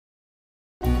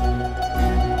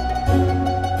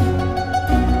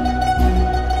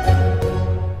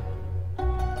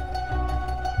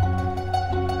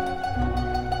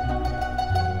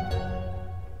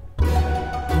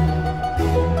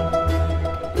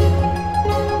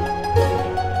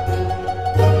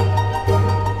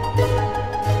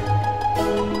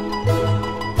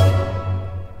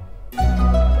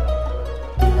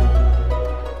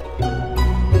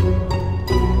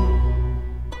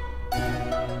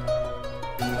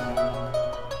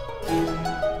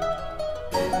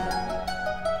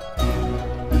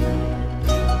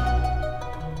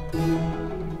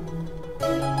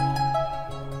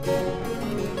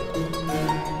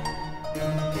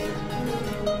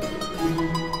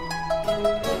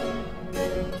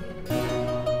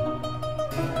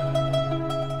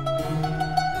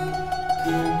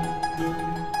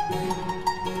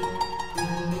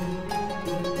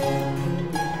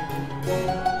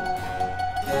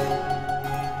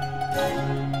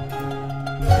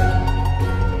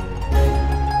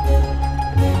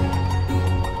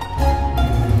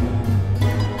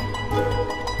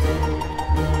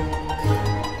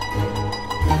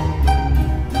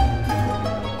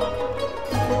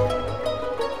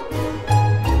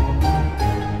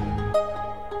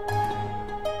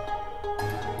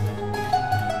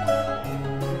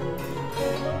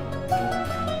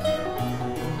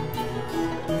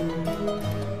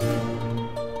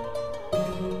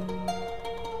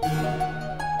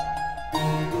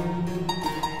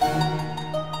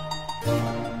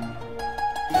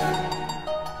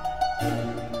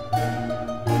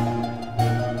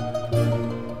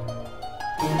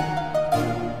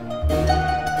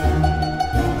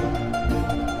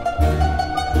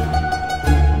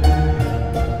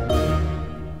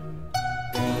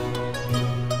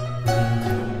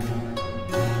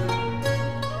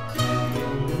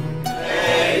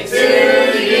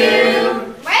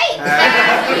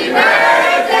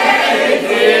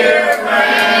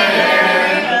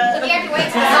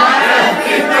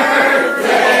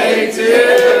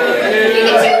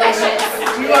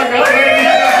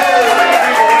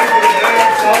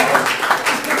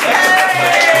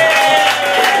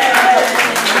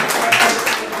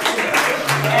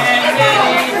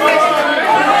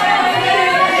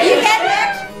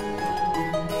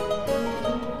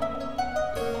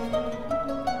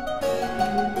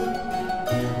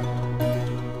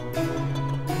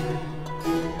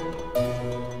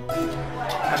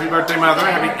birthday, Mother.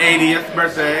 Happy 80th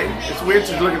birthday. It's weird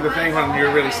to look at the thing when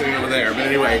you're really sitting over there. But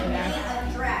anyway,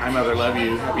 hi, Mother. Love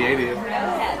you. Happy 80th.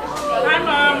 Hi,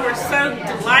 Mom. We're so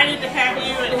delighted to have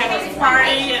you and have this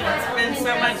party, and it's been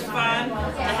so much fun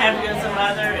to have you as a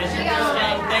mother. And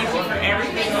thank you for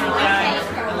everything you've done.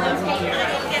 I love you, dear.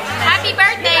 Happy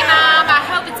birthday, Mom. I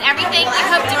hope it's everything you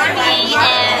hoped it would be,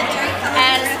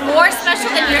 and more special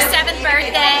than your 7th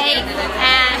birthday.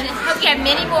 And hope you have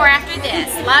many more after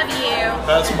this. Love you.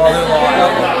 That's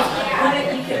mother-in-law.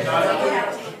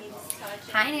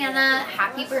 Hi Nana,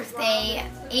 happy birthday,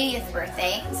 80th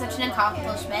birthday, such an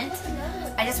accomplishment.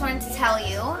 I just wanted to tell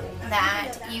you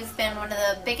that you've been one of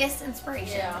the biggest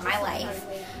inspirations in my life,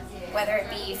 whether it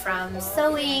be from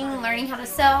sewing, learning how to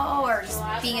sew, or just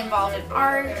being involved in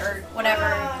art or whatever.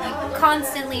 You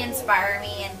constantly inspire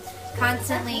me and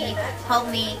constantly help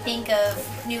me think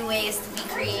of new ways to be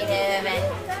creative and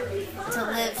to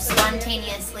live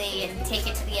spontaneously and take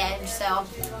it to the edge. So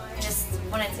I just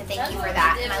wanted to thank you for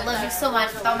that, and I love you so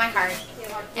much with all my heart,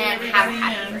 and have a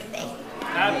happy birthday.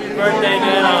 Happy birthday,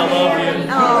 Nana. I love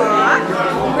you.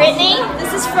 Aww. Brittany,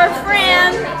 this is for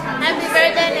Fran. Happy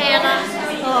birthday, Nana.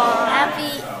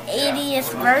 Happy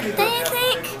 80th birthday, I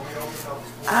think.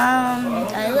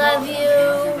 I love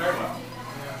you.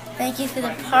 Thank you for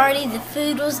the party. The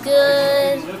food was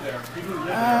good.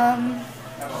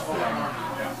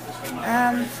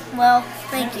 Well,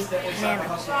 thank you, Nana.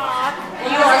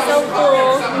 You are so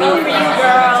cool. Love for you,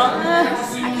 girl.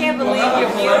 I can't believe your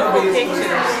beautiful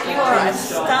pictures. You are a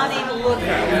stunning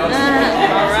looker.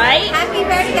 All right? Happy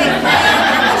birthday, Fran.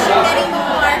 I wish you many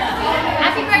more.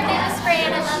 Happy birthday, Miss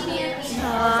Fran. I love you.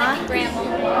 Thank you, Grandma.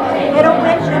 Little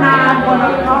Witch and I want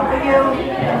to offer you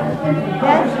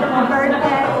vegetable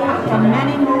birthday and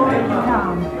many more to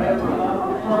come.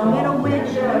 Little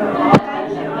Witch, thank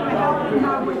you for helping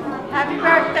her with Happy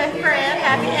birthday, Fran.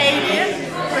 Happy 80th.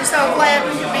 We're so glad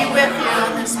we could be with you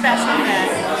on this special day.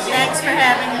 Thanks for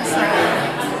having us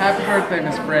here. Happy birthday,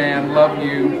 Miss Fran. Love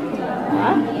you.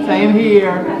 Same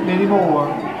here. Many more.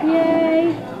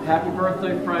 Yay. Happy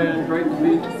birthday, Fran. Great to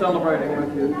be celebrating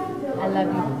with you. I love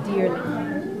you dearly.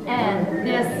 And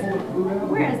this,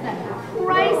 where is that?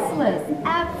 Priceless.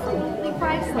 Absolutely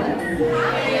priceless.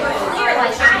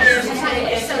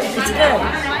 It's good. I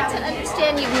want to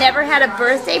understand you've never had a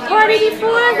birthday party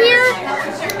before here?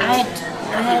 I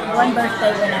had one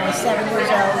birthday when I was 7 years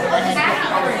old, and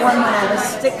one when I was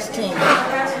 16.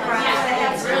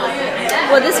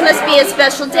 Well, this must be a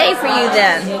special day for you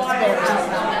then.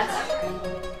 It's